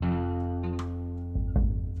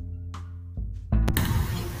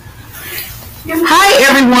Hi,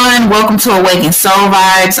 everyone. Welcome to Awaken Soul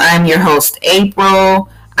Vibes. I'm your host, April.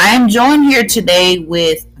 I am joined here today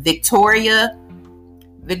with Victoria.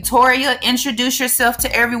 Victoria, introduce yourself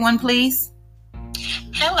to everyone, please.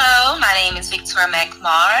 Hello, my name is Victoria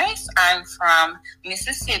McMars. I'm from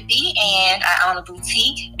Mississippi and I own a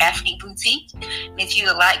boutique, Athlete Boutique. And if you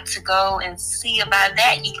would like to go and see about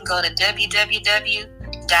that, you can go to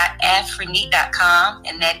www.afrinique.com,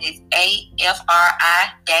 and that is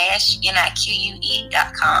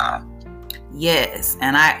AFRI-NIQUE.com. Yes,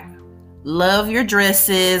 and I love your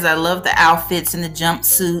dresses. I love the outfits and the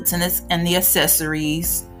jumpsuits and the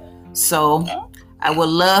accessories. So I would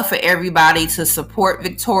love for everybody to support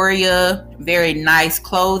Victoria. Very nice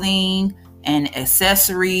clothing and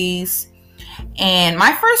accessories. And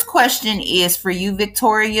my first question is for you,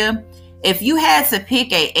 Victoria. If you had to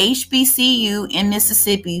pick a HBCU in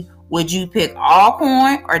Mississippi, would you pick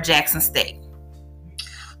Alcorn or Jackson State?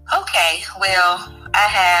 Okay, well, I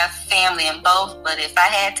have family in both, but if I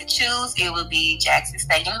had to choose, it would be Jackson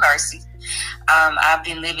State University. I've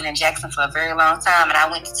been living in Jackson for a very long time, and I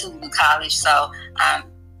went to Toulouse College, so I'm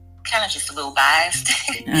kind of just a little biased.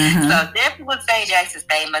 Mm-hmm. So definitely would say Jackson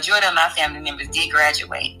State. Majority of my family members did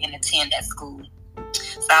graduate and attend that school,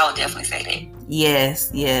 so I would definitely say that.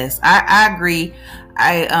 Yes, I agree.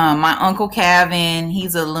 My uncle Calvin,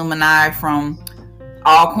 he's an alumni from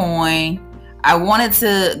Alcorn. I wanted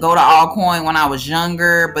to go to Alcorn when I was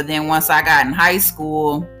younger, but then once I got in high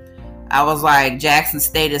school, I was like, Jackson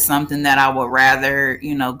State is something that I would rather,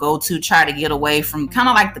 go to, try to get away from kind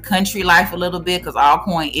of like the country life a little bit, because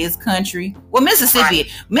Alcorn is country. Well,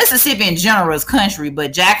 Mississippi in general is country,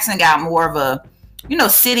 but Jackson got more of a,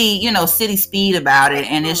 city speed about it,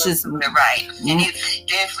 and it's just right. And it's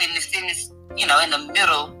definitely in the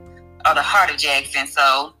middle of the heart of Jackson,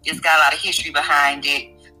 so it's got a lot of history behind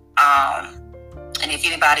it. And if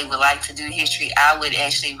anybody would like to do history, I would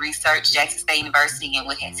actually research Jackson State University and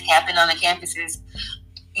what has happened on the campuses,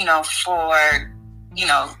 for,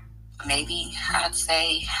 maybe I'd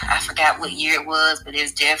say, I forgot what year it was, but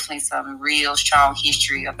there's definitely some real strong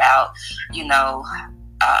history about,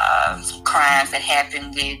 some crimes that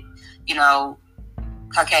happened with,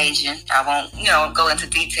 Caucasian. I won't, go into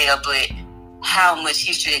detail, but how much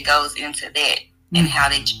history that goes into that. And how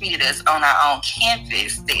they treated us on our own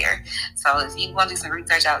campus there. So if you want to do some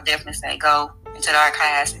research, I would definitely say go into the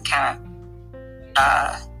archives and kind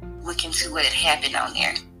of look into what had happened on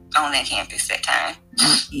that campus that time.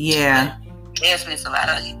 Yeah. Definitely it's a lot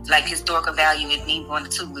of historical value with me going to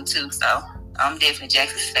Toulouse too. So I'm definitely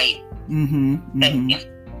Jackson State. Mm-hmm.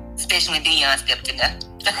 Especially when Dion stepped in there.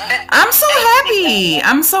 I'm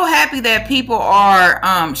so happy that people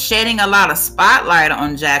are shedding a lot of spotlight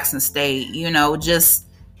on Jackson State,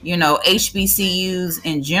 HBCUs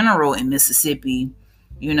in general in Mississippi,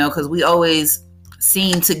 because we always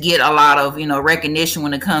seem to get a lot of, recognition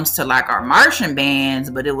when it comes to like our marching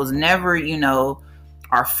bands, but it was never,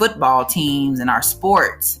 our football teams and our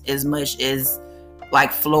sports as much as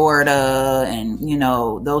like Florida and,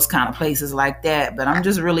 those kind of places like that. But I'm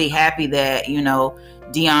just really happy that,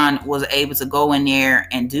 Dion was able to go in there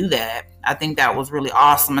and do that. I think that was really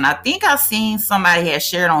awesome. And I think I've seen somebody had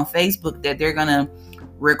shared on Facebook that they're going to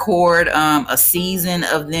record a season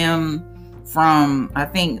of them from, I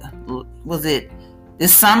think, was it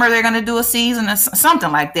this summer they're going to do a season or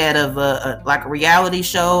something like that of a reality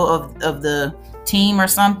show of the team or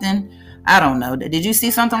something. I don't know. Did you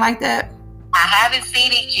see something like that? I haven't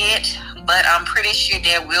seen it yet, but I'm pretty sure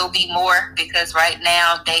there will be more, because right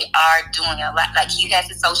now they are doing a lot. Like, he has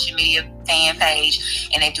his social media fan page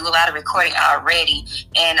and they do a lot of recording already.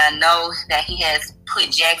 And I know that he has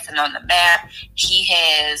put Jackson on the map. He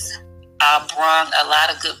has brought a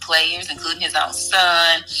lot of good players, including his own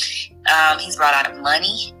son. He's brought out of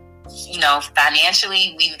money.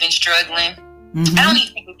 Financially, we've been struggling. Mm-hmm. I don't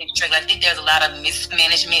even think we've been struggling. I think there's a lot of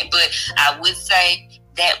mismanagement, but I would say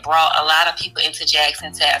that brought a lot of people into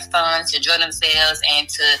Jackson to have fun, to enjoy themselves, and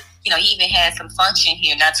to, he even had some function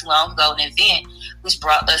here not too long ago, an event, which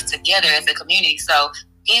brought us together as a community. So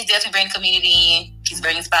he's definitely bringing community in. He's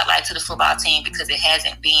bringing spotlight to the football team, because it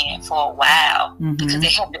hasn't been for a while, because they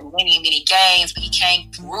haven't been winning many games, but he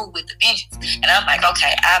came through with the vengeance. And I'm like,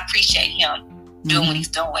 okay, I appreciate him doing what he's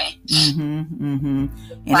doing.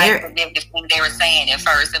 Like everything they were saying at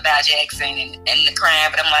first about Jackson and the crime,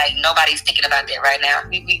 but I'm like, nobody's thinking about that right now.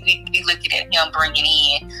 We looking at him bringing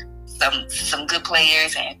in some good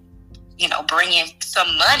players and bringing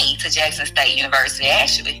some money to Jackson State University.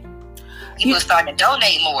 Actually, people are starting to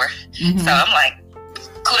donate more. So I'm like,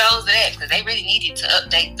 kudos to that, because they really needed to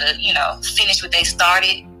update finish what they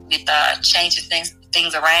started with changing things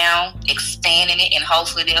things around, expanding it, and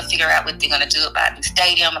hopefully they'll figure out what they're going to do about the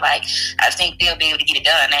stadium. Like, I think they'll be able to get it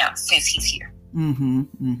done now since he's here.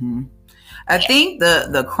 I think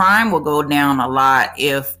the crime will go down a lot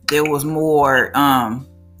if there was more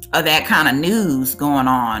of that kind of news going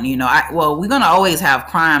on. You know, we're going to always have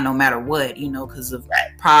crime no matter what, you know, because of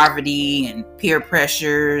poverty and peer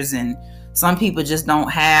pressures, and some people just don't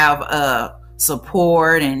have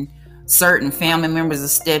support, and certain family members will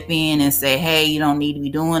step in and say, hey, you don't need to be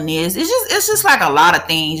doing this. It's just like a lot of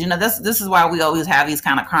things, you know. This is why we always have these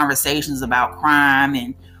kind of conversations about crime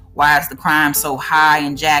and why is the crime so high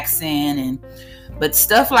in Jackson, but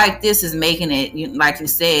stuff like this is making it, like you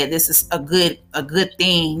said, this is a good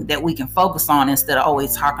thing that we can focus on instead of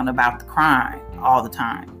always talking about the crime all the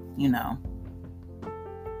time, you know.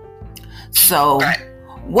 So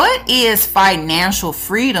what is financial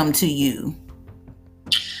freedom to you?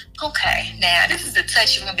 Okay, now this is a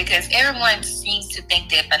touchy one because everyone seems to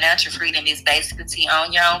think that financial freedom is basically to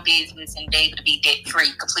own your own business and be able to be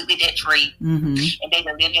debt-free, completely debt-free, and they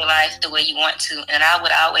can live your life the way you want to. And I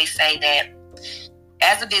would always say that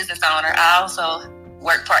as a business owner, I also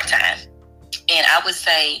work part-time. And I would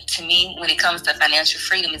say, to me, when it comes to financial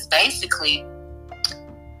freedom, it's basically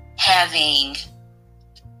having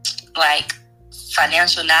like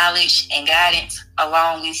financial knowledge and guidance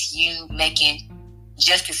along with you making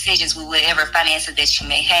just decisions with whatever finances that you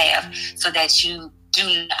may have, so that you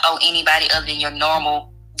do not owe anybody other than your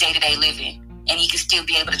normal day-to-day living, and you can still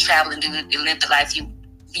be able to travel and live the life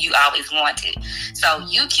you always wanted. So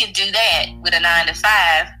you can do that with a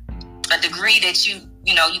 9-to-5, a degree that you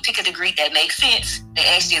pick a degree that makes sense, that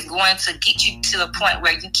actually is going to get you to a point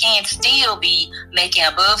where you can still be making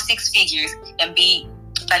above 6 figures and be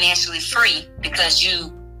financially free because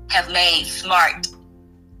you have made smart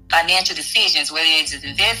financial decisions, whether it's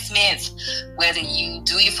investments, whether you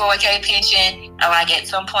do your 401k pension, or like at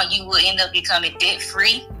some point you will end up becoming debt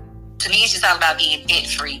free. To me, it's just all about being debt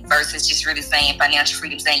free versus just really saying financial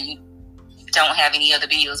freedom, saying you don't have any other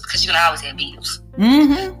bills, because you can always have bills.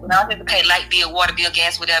 You don't have to pay light bill, water bill,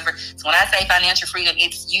 gas, whatever. So when I say financial freedom,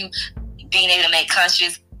 it's you being able to make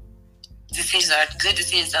conscious decisions or good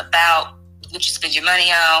decisions about what you spend your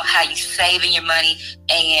money on, how you saving your money,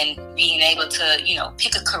 and being able to,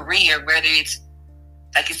 pick a career, whether it's,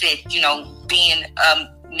 like I said, being,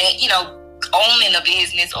 owning a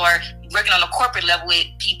business or working on a corporate level with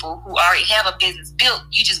people who already have a business built.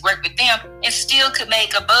 You just work with them and still could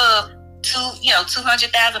make above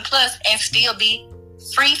 200,000 plus and still be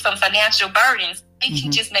free from financial burdens if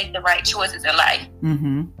you just make the right choices in life.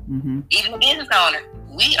 Even a business owner,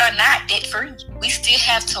 we are not debt free. We still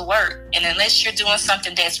have to work, and unless you're doing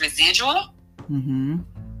something that's residual, then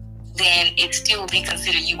it still will be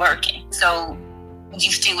considered you working. So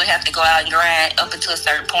you still would have to go out and grind up until a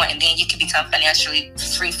certain point, and then you can become financially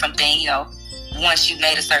free from things, once you've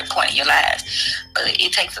made a certain point in your life. But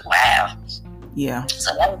it takes a while. Yeah.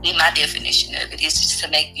 So that would be my definition of it. It's just to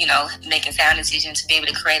make, making sound decisions to be able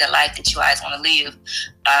to create a life that you always want to live,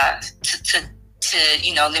 to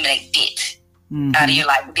eliminate debt out of your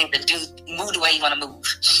life, and be able to move the way you want to move.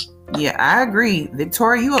 Yeah, I agree.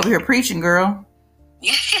 Victoria, you over here preaching, girl.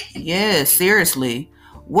 Yeah, seriously.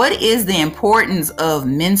 What is the importance of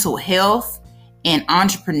mental health and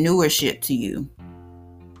entrepreneurship to you?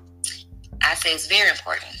 I say it's very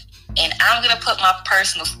important. And I'm going to put my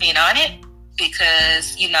personal spin on it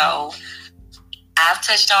because, I've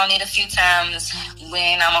touched on it a few times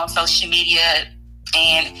when I'm on social media,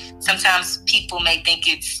 and sometimes people may think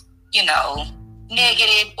it's,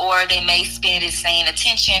 negative, or they may spend it as saying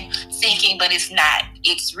attention seeking, but it's not.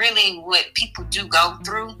 It's really what people do go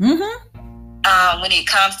through when it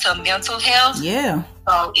comes to mental health. Yeah.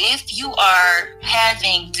 So if you are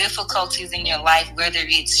having difficulties in your life, whether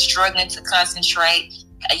it's struggling to concentrate,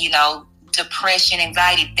 depression,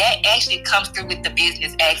 anxiety, that actually comes through with the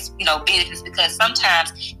business, because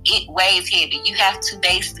sometimes it weighs heavy. You have to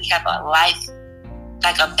basically have a life,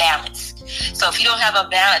 like a balance. So if you don't have a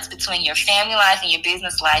balance between your family life and your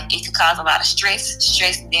business life, it could cause a lot of stress.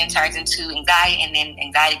 Stress then turns into anxiety, and then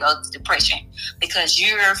anxiety goes to depression, because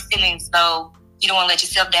you're feeling as though you don't want to let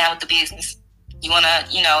yourself down with the business. You want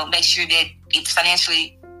to, make sure that it's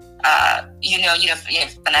financially, you're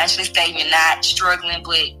financially stable, you're not struggling,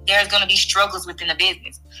 but there's going to be struggles within the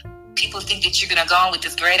business. People think that you're going to go on with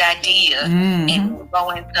this great idea and go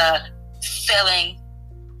into selling,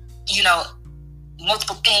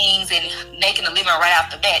 multiple things and making a living right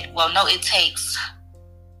off the bat. Well, no, it's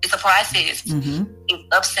a process. It's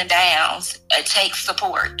ups and downs. It takes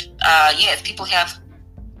support. Yes, people have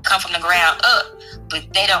come from the ground up, but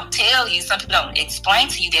they don't tell you. Some people don't explain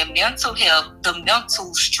to you their mental health, the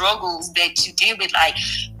mental struggles that you deal with. Like,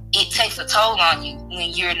 it takes a toll on you when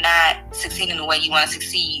you're not succeeding the way you want to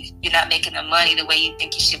succeed. You're not making the money the way you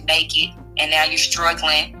think you should make it, and now you're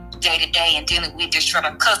struggling day to day and dealing with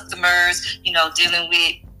disgruntled customers, dealing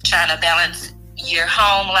with trying to balance your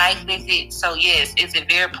home life with it. So yes, it's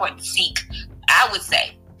very important to seek. I would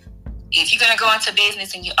say, if you're going to go into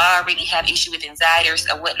business and you already have issue with anxiety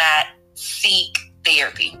or whatnot, seek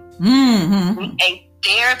therapy. Mm-hmm. A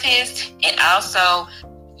therapist, and also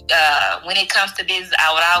when it comes to business,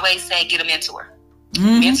 I would always say get a mentor.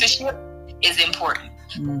 Mm-hmm. Mentorship is important.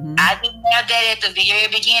 Mm-hmm. I didn't have that at the very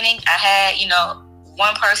beginning. I had,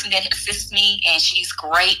 one person that assists me, and she's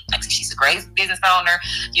great. Like, she's a great business owner.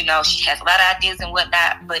 She has a lot of ideas and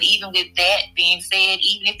whatnot. But even with that being said,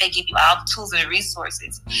 even if they give you all the tools and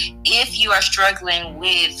resources, if you are struggling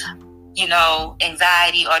with,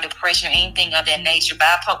 anxiety or depression or anything of that nature,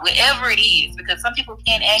 bipolar, whatever it is, because some people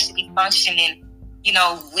can't actually be functioning,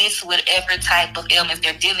 with whatever type of ailments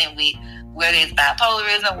they're dealing with, whether it's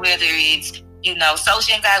bipolarism, whether it's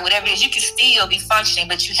social anxiety, whatever it is, you can still be functioning,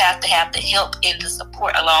 but you have to have the help and the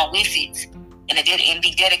support along with it, and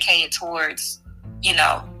be dedicated towards,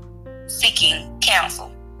 seeking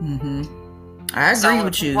counsel. Mm-hmm. I agree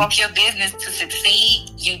with you. If you want your business to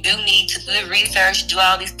succeed, you do need to do the research, do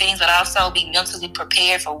all these things, but also be mentally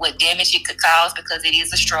prepared for what damage it could cause, because it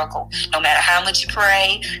is a struggle. No matter how much you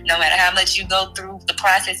pray, no matter how much you go through the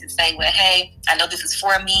process and say, well, hey, I know this is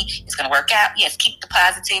for me, it's going to work out. Yes, keep the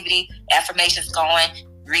positivity, affirmations going,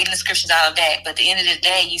 reading the scriptures, all of that. But at the end of the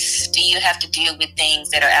day, you still have to deal with things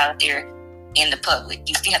that are out there in the public.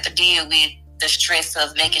 You still have to deal with the stress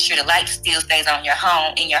of making sure the light still stays in your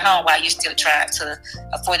home while you're still trying to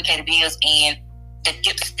afford to pay the bills, and the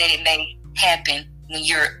dips that it may happen when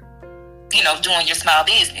you're, doing your small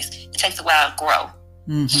business. It takes a while to grow.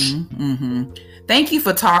 Mm-hmm. Mm-hmm. Thank you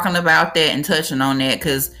for talking about that and touching on that,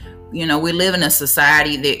 because, we live in a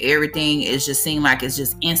society that everything is just seem like it's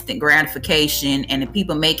just instant gratification, and the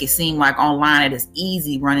people make it seem like online it is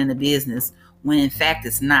easy running a business, when in fact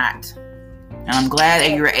it's not. And I'm glad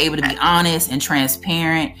that you're able to be honest and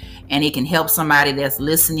transparent, and it can help somebody that's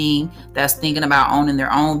listening, that's thinking about owning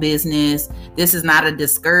their own business. This is not a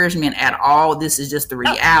discouragement at all. This is just the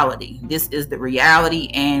reality. This is the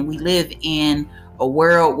reality. And we live in a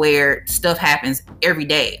world where stuff happens every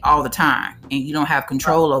day, all the time, and you don't have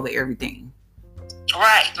control over everything.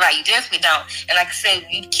 Right. You definitely don't. And like I said,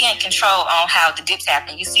 you can't control on how the dips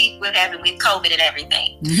happen. You see what happened with COVID and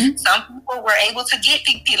everything. Mm-hmm. Some people were able to get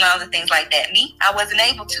PPP loans and things like that. Me, I wasn't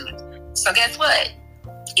able to. So guess what?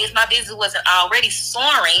 If my business wasn't already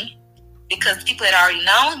soaring because people had already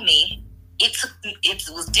known me, it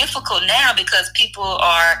was difficult now because people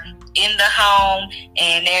are in the home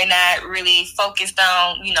and they're not really focused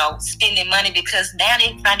on, spending money, because now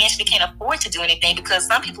they financially can't afford to do anything, because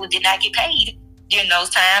some people did not get paid during those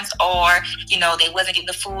times, or they wasn't getting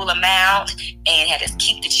the full amount and had to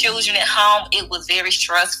keep the children at home. It was very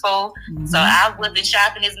stressful. Mm-hmm. So I wasn't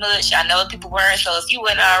shopping as much. I know people weren't. So if you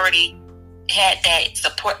wouldn't already had that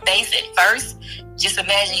support base at first, just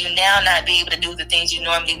imagine you now not be able to do the things you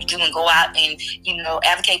normally do and go out and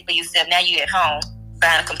advocate for yourself. Now you're at home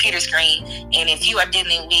behind a computer screen, and if you are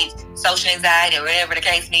dealing with social anxiety or whatever the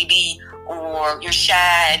case may be, or you're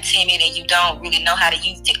shy and timid and you don't really know how to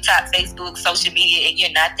use TikTok, Facebook, social media, and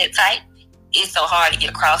you're not that type, it's so hard to get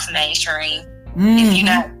across the mainstream. Mm-hmm. If you're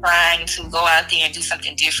not trying to go out there and do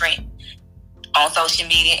something different on social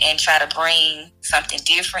media and try to bring something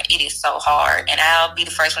different, it is so hard. And I'll be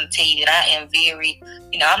the first one to tell you that I am very,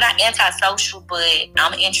 I'm not antisocial, but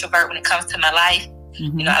I'm an introvert when it comes to my life.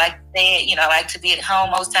 Mm-hmm. I like to say, I like to be at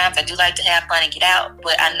home most times. I do like to have fun and get out,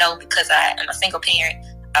 but I know because I am a single parent,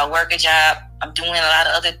 I work a job, I'm doing a lot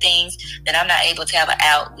of other things, that I'm not able to have an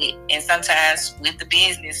outlet. And sometimes with the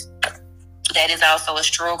business, that is also a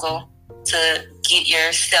struggle to get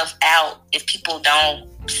yourself out if people don't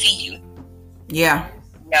see you. Yeah.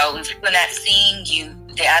 If people are not seeing you,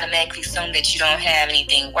 they automatically assume that you don't have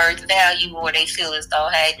anything worth value, or they feel as though,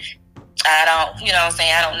 hey, I don't,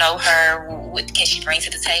 I don't know her. What can she bring to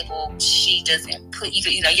the table? She doesn't put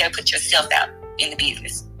you gotta put yourself out in the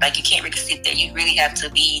business. Like, you can't really sit there. You really have to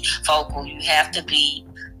be vocal. You have to be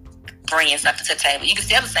bringing something to the table. You can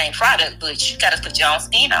sell the same product, but you got to put your own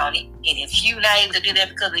spin on it. And if you're not able to do that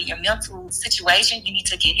because of your mental situation, you need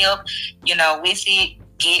to get help, with it.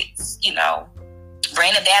 Get,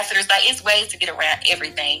 brand ambassadors. Like, it's ways to get around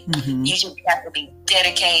everything. Mm-hmm. You just have to be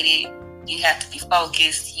dedicated. You have to be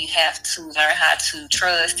focused. You have to learn how to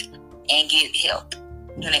trust and get help.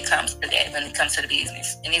 when it comes to that, when it comes to the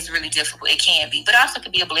business. And it's really difficult. It can be. But also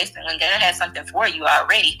could be a blessing when God has something for you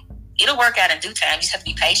already. It'll work out in due time. You just have to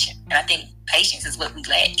be patient. And I think patience is what we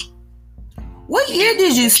lack. What year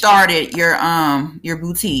did you start your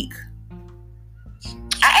boutique?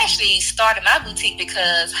 I actually started my boutique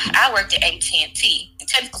because I worked at AT&T in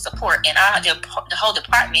technical support, and the whole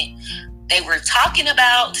department, they were talking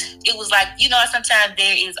about, it was like, sometimes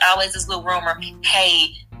there is always this little rumor,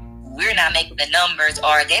 hey, we're not making the numbers,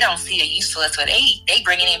 or they don't see a use for us, so they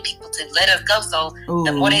bringing in people to let us go. So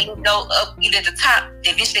the more they go up at the top,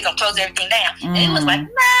 they eventually gonna close everything down. And it was like, no.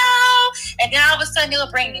 And then all of a sudden they were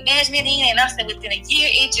bringing management in, and I said within a year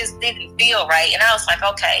it just didn't feel right. And I was like,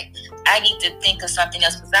 okay, I need to think of something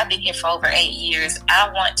else because I've been here for over 8 years. I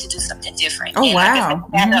want to do something different. Oh, and wow.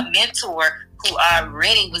 I had a mentor who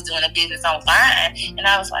already was doing a business online, and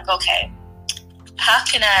I was like, okay, how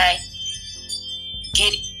can I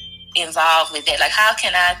get involved with that? Like, how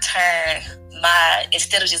can I turn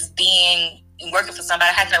instead of just working for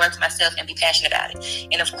somebody, how can I work for myself and be passionate about it?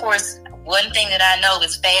 And of course, one thing that I know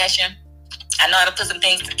is fashion. I know how to put some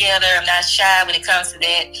things together. I'm not shy when it comes to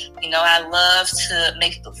that. I love to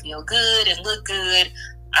make people feel good and look good.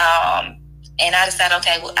 And I decided,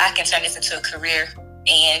 okay, well, I can turn this into a career.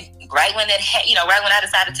 And right when I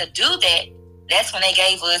decided to do that, that's when they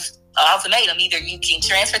gave us an ultimatum. Either you can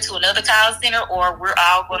transfer to another call center, or we're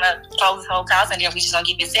all going to close this whole call center and we're just going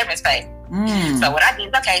to give you a severance pay. So what I did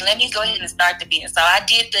is, okay, let me go ahead and start the business. So I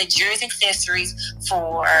did the jewelry accessories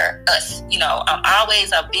for us. I'm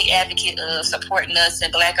always a big advocate of supporting us and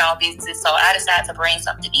Black-owned businesses. So I decided to bring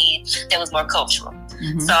something in that was more cultural.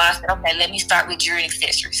 So I said, okay, let me start with jewelry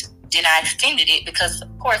accessories. Then I extended it because,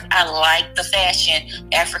 of course, I like the fashion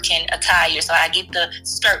African attire. So I get the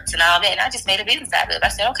skirts and all that. And I just made a business out of it. I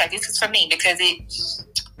said, okay, this is for me because it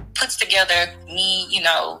puts together me,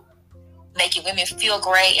 making women feel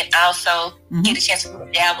great, and also get a chance to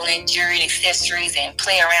dabble in jewelry and accessories and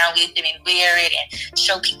play around with it and wear it and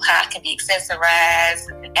show people how it can be accessorized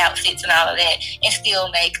and outfits and all of that, and still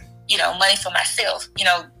make, money for myself,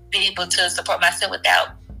 be able to support myself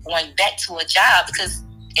without going back to a job. Because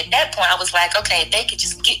at that point I was like, okay, if they could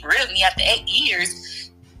just get rid of me after 8 years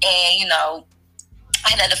and, I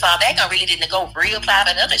had nothing to fall back on, really didn't go reapply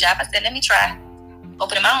for another job. I said, let me try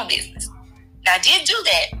opening my own business. Now I did do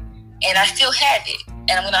that, and I still have it,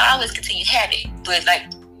 and I'm going to always continue to have it. But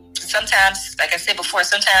sometimes, like I said before,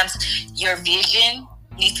 sometimes your vision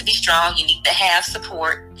needs to be strong. You need to have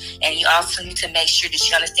support, and you also need to make sure that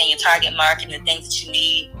you understand your target market and the things that you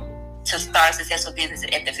need to start a successful business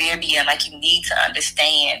at the very beginning. Like, you need to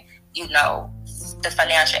understand, the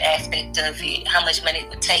financial aspect of it, how much money it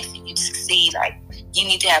would take for you to succeed. Like, you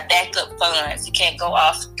need to have backup funds. You can't go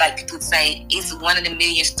off, like people say, it's one in a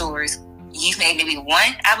million stories. You've made maybe 1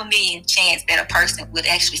 out of a million chance that a person would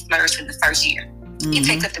actually flourish in the first year. It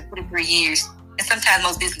takes up to 2 to 3 years, and sometimes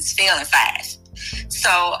most businesses fail in 5.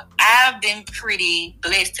 So I've been pretty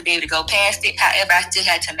blessed to be able to go past it. However, I still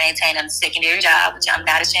had to maintain a secondary job, which I'm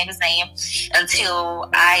not ashamed of saying, until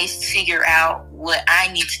I figure out what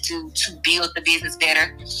I need to do to build the business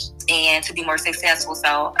better and to be more successful.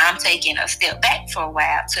 So I'm taking a step back for a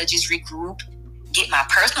while to just regroup, get my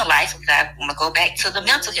personal life, because I want to go back to the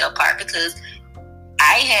mental health part, because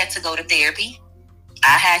I had to go to therapy.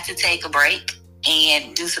 I had to take a break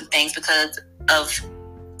and do some things because of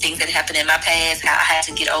things that happened in my past, how I had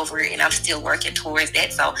to get over it, and I'm still working towards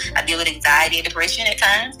that. So I deal with anxiety and depression at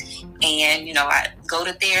times, and I go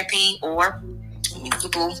to therapy, or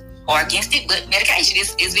people are against it, but medication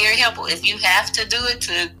is very helpful. If you have to do it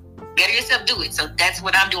to better yourself, do it. So that's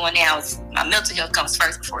what I'm doing now. Is my mental health comes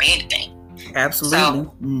first before anything. Absolutely.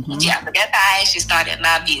 So, yeah, but that's how I actually started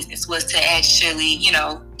my business, was to actually,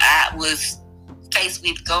 I was faced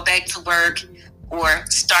with go back to work or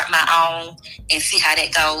start my own and see how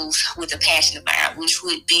that goes with a passion of mine, which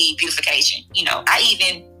would be beautification. I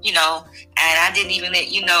even, and I didn't even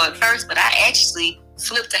let you know at first, but I actually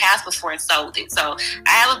flipped a house before and sold it. So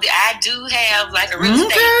I do have like a real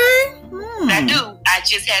estate. I do. I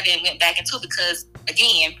just haven't went back into it because,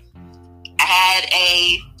 again, I had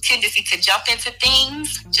a tendency to jump into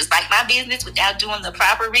things just like my business without doing the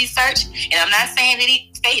proper research. And I'm not saying that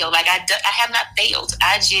it failed. Like, I have not failed.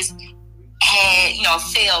 I just had,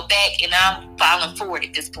 fell back, and I'm falling forward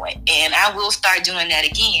at this point. And I will start doing that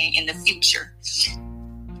again in the future.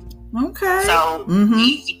 Okay. So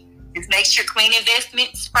just make sure Queen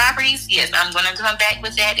Investments Properties, yes, I'm going to come back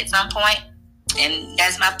with that at some point. And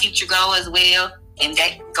that's my future goal as well. And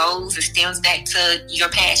that goes and stems back to your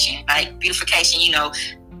passion, like beautification.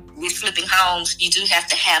 With flipping homes, you do have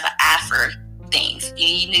to have an eye for things.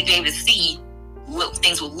 You need to be able to see what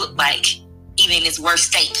things will look like, even even in its worst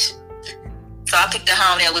state. So I picked a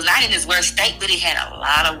home that was not in its worst state, but it had a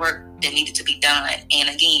lot of work that needed to be done. And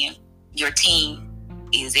again, your team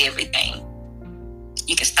is everything.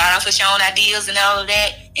 You can start off with your own ideas and all of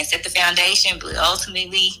that and set the foundation, but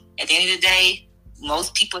ultimately, at the end of the day,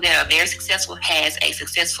 most people that are very successful has a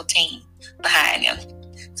successful team behind them.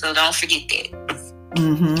 So don't forget that.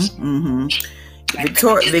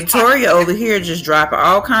 Victoria over here just dropping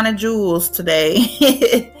all kind of jewels today.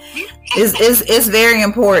 It's very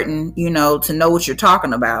important, you know, to know what you're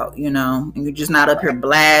talking about, you know, and you're just not up here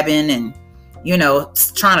blabbing and, you know,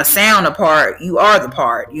 trying to sound a part. You are the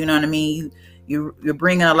part, you know what I mean? You're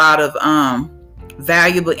bringing a lot of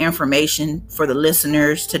valuable information for the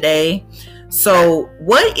listeners today. So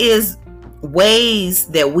what is ways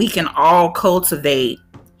that we can all cultivate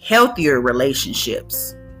healthier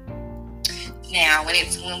relationships? Now, when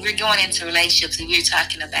we're going into relationships, and we're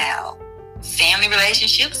talking about family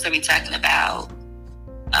relationships, or we're talking about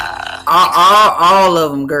all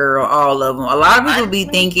of them, girl, all of them. A lot of people be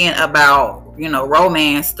thinking about, you know,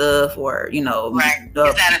 romance stuff, or, you know, right. It's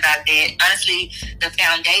not about that. Honestly, the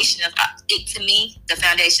foundation of it, to me, the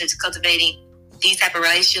foundation to cultivating these type of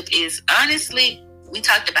relationship is, honestly, we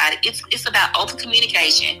talked about it. It's about open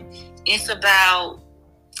communication. It's about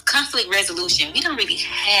conflict resolution. We don't really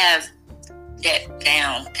have that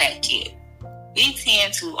down pat yet. We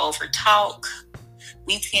tend to over talk.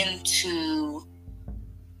 We tend to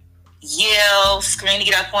yell, scream to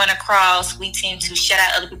get our point across. We tend to shut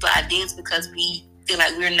out other people's ideas because we feel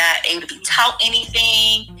like we're not able to be taught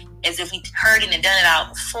anything, as if we've heard it and done it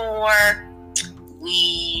all before.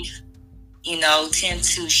 We, you know, tend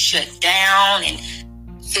to shut down and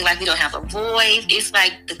feel like we don't have a voice. It's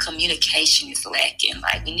like the communication is lacking.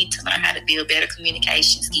 Like, we need to learn how to build better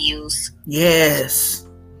communication skills. Yes.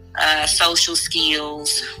 Social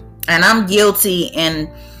skills. And I'm guilty in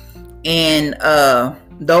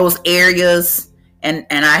those areas, and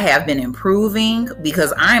I have been improving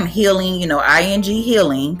because I'm healing, you know, ING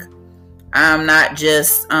healing. I'm not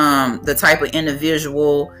just the type of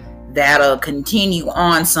individual that'll continue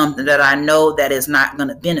on something that I know that is not going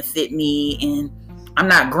to benefit me, and I'm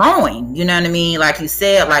not growing. You know what I mean? Like you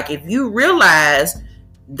said, like if you realize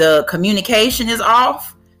the communication is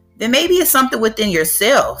off, then maybe it's something within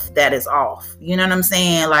yourself that is off. You know what I'm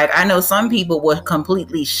saying? Like, I know some people will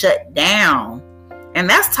completely shut down, and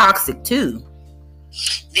that's toxic too.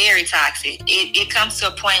 Very toxic. It comes to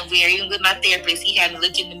a point where, even with my therapist, he had me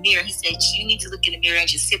look in the mirror. He said, you need to look in the mirror and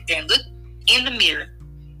just sit there and look in the mirror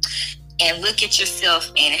and look at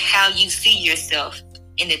yourself and how you see yourself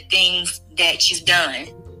and the things that you've done,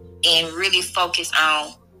 and really focus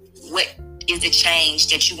on what is the change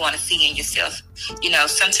that you want to see in yourself. You know,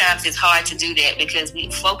 sometimes it's hard to do that because we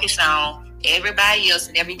focus on everybody else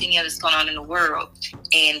and everything else that's going on in the world,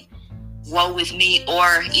 and woe with me,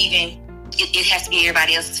 or even it has to be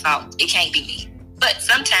everybody else's fault. It can't be me. But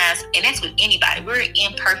sometimes, and that's with anybody, we're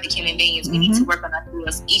imperfect human beings. We need to work on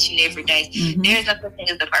ourselves each and every day. There's no such thing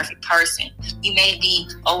as the perfect person. You may be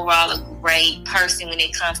overall a great person when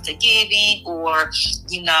it comes to giving, or,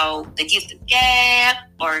 you know, the gift of gab,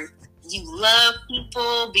 or you love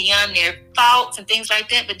people beyond their faults and things like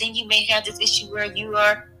that. But then you may have this issue where you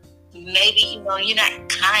are, maybe, you know, you're not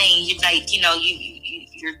kind. You're like, you know,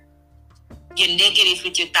 you're negative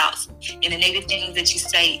with your thoughts, and the negative things that you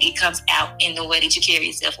say, it comes out in the way that you carry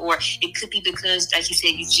yourself. Or it could be because, like you said,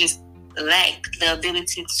 you just lack the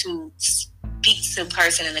ability to speak to a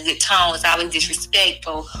person in a good tone. It's always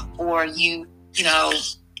disrespectful, or you know,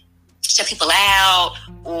 shut people out,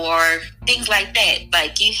 or things like that.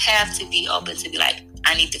 Like, you have to be open to be like,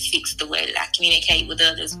 I need to fix the way that I communicate with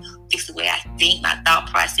others, fix the way I think, my thought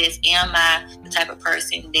process. Am I the type of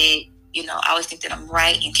person that, you know, I always think that I'm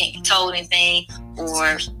right and can't be told anything,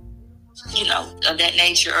 or, you know, of that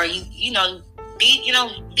nature? Or you know,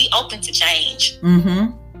 be open to change.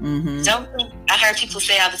 Don't think, I heard people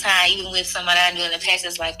say all the time, even with somebody I knew in the past,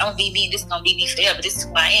 it's like, I'm gonna be me, this is gonna be me forever, this is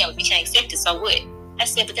who I am. If you can't accept it, so what? I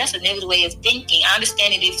said, but that's a negative way of thinking. I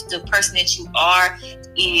understand it if the person that you are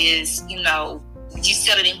is, you know, you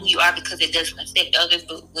settle in who you are because it doesn't affect others,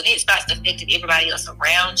 but when it starts affecting everybody else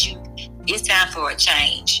around you, it's time for a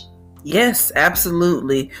change. Yes,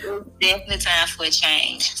 absolutely. Definitely time for a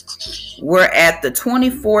change. We're at the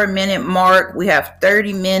 24-minute mark. We have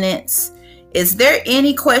 30 minutes. Is there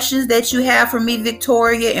any questions that you have for me,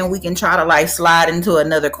 Victoria? And we can try to like slide into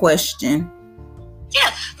another question. Yeah,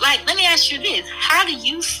 like, let me ask you this. How do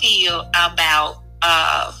you feel about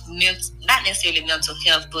not necessarily mental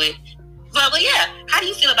health, but yeah, how do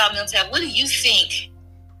you feel about mental health? What do you think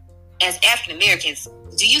as African Americans?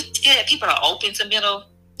 Do you feel that people are open to mental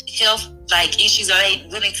health like issues? Are they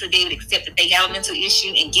willing to be able to accept that they have a mental issue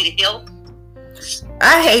and get it help?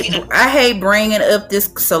 I hate bringing up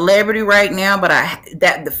this celebrity right now, but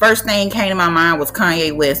the first thing came to my mind was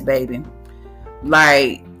Kanye West, baby.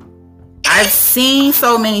 Like, I've seen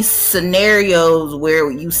so many scenarios where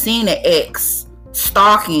you've seen an ex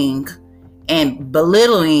stalking and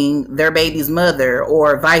belittling their baby's mother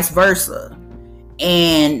or vice versa.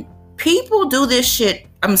 And people do this shit.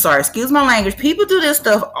 I'm sorry, excuse my language. People do this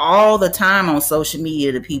stuff all the time on social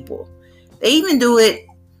media to people. They even do it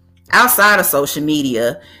outside of social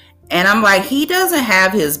media. And I'm like, he doesn't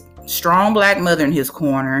have his strong black mother in his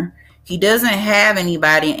corner. He doesn't have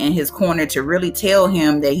anybody in his corner to really tell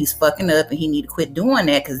him that he's fucking up and he need to quit doing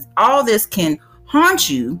that, because all this can haunt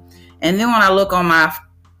you. And then when I look on my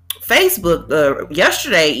Facebook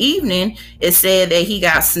yesterday evening, it said that he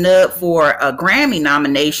got snubbed for a Grammy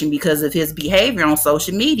nomination because of his behavior on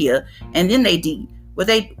social media. And then they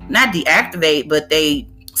not deactivate, but they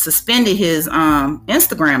suspended his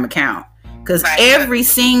Instagram account, because every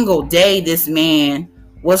single day this man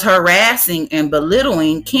was harassing and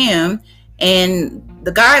belittling Kim and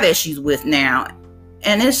the guy that she's with now.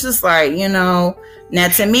 And it's just like, now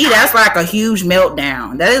to me, that's like a huge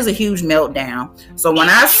meltdown. That is a huge meltdown. So when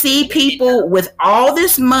I see people with all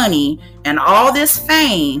this money and all this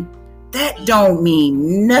fame, that don't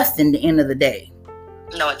mean nothing at the end of the day.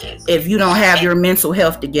 No, it does. If you don't have your mental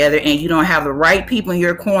health together and you don't have the right people in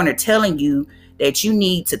your corner telling you that you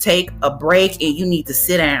need to take a break and you need to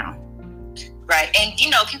sit down. Right. And,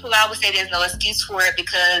 people always say there's no excuse for it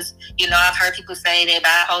because, I've heard people say that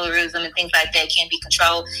bipolarism and things like that can be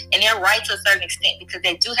controlled. And they're right to a certain extent because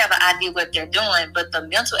they do have an idea what they're doing. But the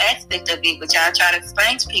mental aspect of it, which I try to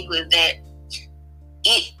explain to people, is that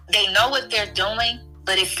they know what they're doing,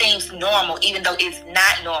 but it seems normal, even though it's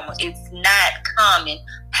not normal. It's not common.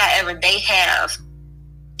 However, they have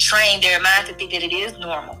trained their mind to think that it is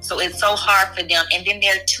normal. So it's so hard for them. And then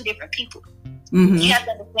they're two different people. Mm-hmm. You have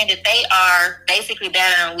to understand that they are basically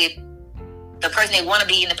battling with the person they want to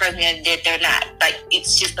be and the person that they're not. Like,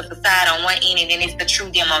 it's just the facade on one end and then it's the true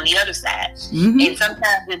them on the other side. Mm-hmm. And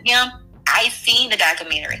sometimes with him, I seen the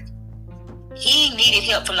documentary. He needed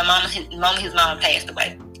help from the moment his mom passed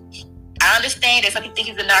away. I understand that some people think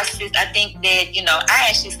he's a narcissist. I think that, I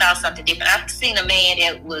actually saw something different. I've seen a man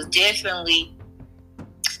that was definitely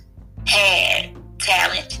had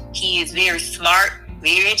talent. He is very smart,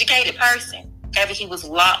 very educated person. However, he was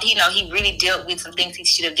lost. He really dealt with some things he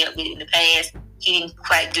should have dealt with in the past. He didn't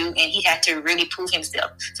quite do, and he had to really prove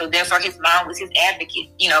himself. So therefore, his mom was his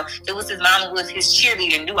advocate. It was his mom who was his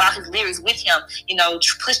cheerleader, knew all his lyrics with him.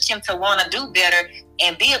 Pushed him to want to do better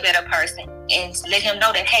and be a better person, and let him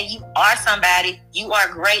know that, hey, you are somebody. You are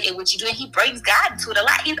great at what you do. And he brings God into it a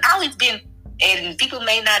lot. He's always been, and people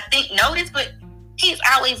may not know this, but he's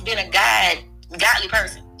always been a godly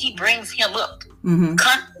person. He brings him up. Mm-hmm.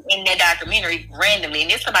 In that documentary randomly, and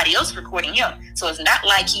there's somebody else recording him, so it's not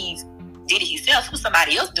like he did it himself. It was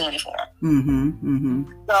somebody else doing it for him. Mm-hmm. Mm-hmm.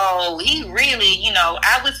 So he really,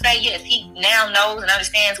 I would say yes, he now knows and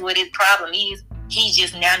understands what his problem is. He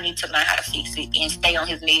just now needs to learn how to fix it and stay on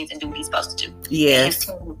his knees and do what he's supposed to do. Yes, his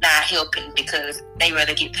team is not helping because they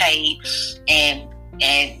rather get paid and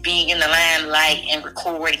being in the limelight and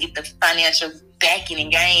record and get the financial backing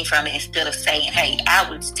and gain from it, instead of saying, hey, I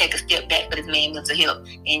would take a step back for this man mental health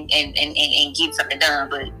and get something done.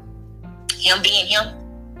 But him being him,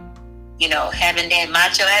 having that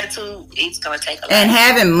macho attitude, it's going to take a lot. And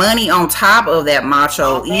having money on top of that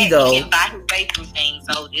macho ego. He can buy his way through things.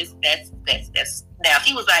 So that's now, if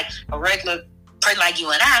he was like a regular person like you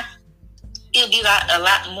and I, it would be a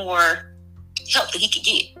lot more help that he could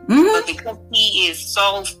get. Mm-hmm. But because he is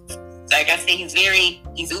so, like I said,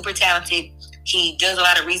 he's uber talented. He does a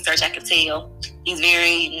lot of research, I can tell. He's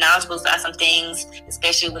very knowledgeable about some things,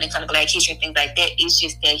 especially when it comes to Black history and things like that. It's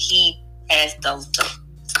just that he has those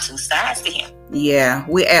two sides to him. Yeah,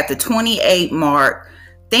 we're at the 28 mark.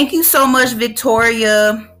 Thank you so much,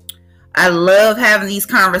 Victoria. I love having these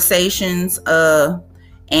conversations.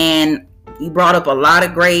 And you brought up a lot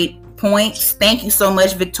of great points. Thank you so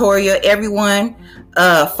much, Victoria. Everyone,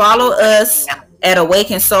 follow us at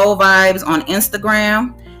Awaken Soul Vibes on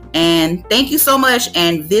Instagram. And thank you so much,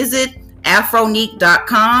 and visit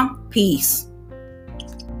afronique.com. Peace.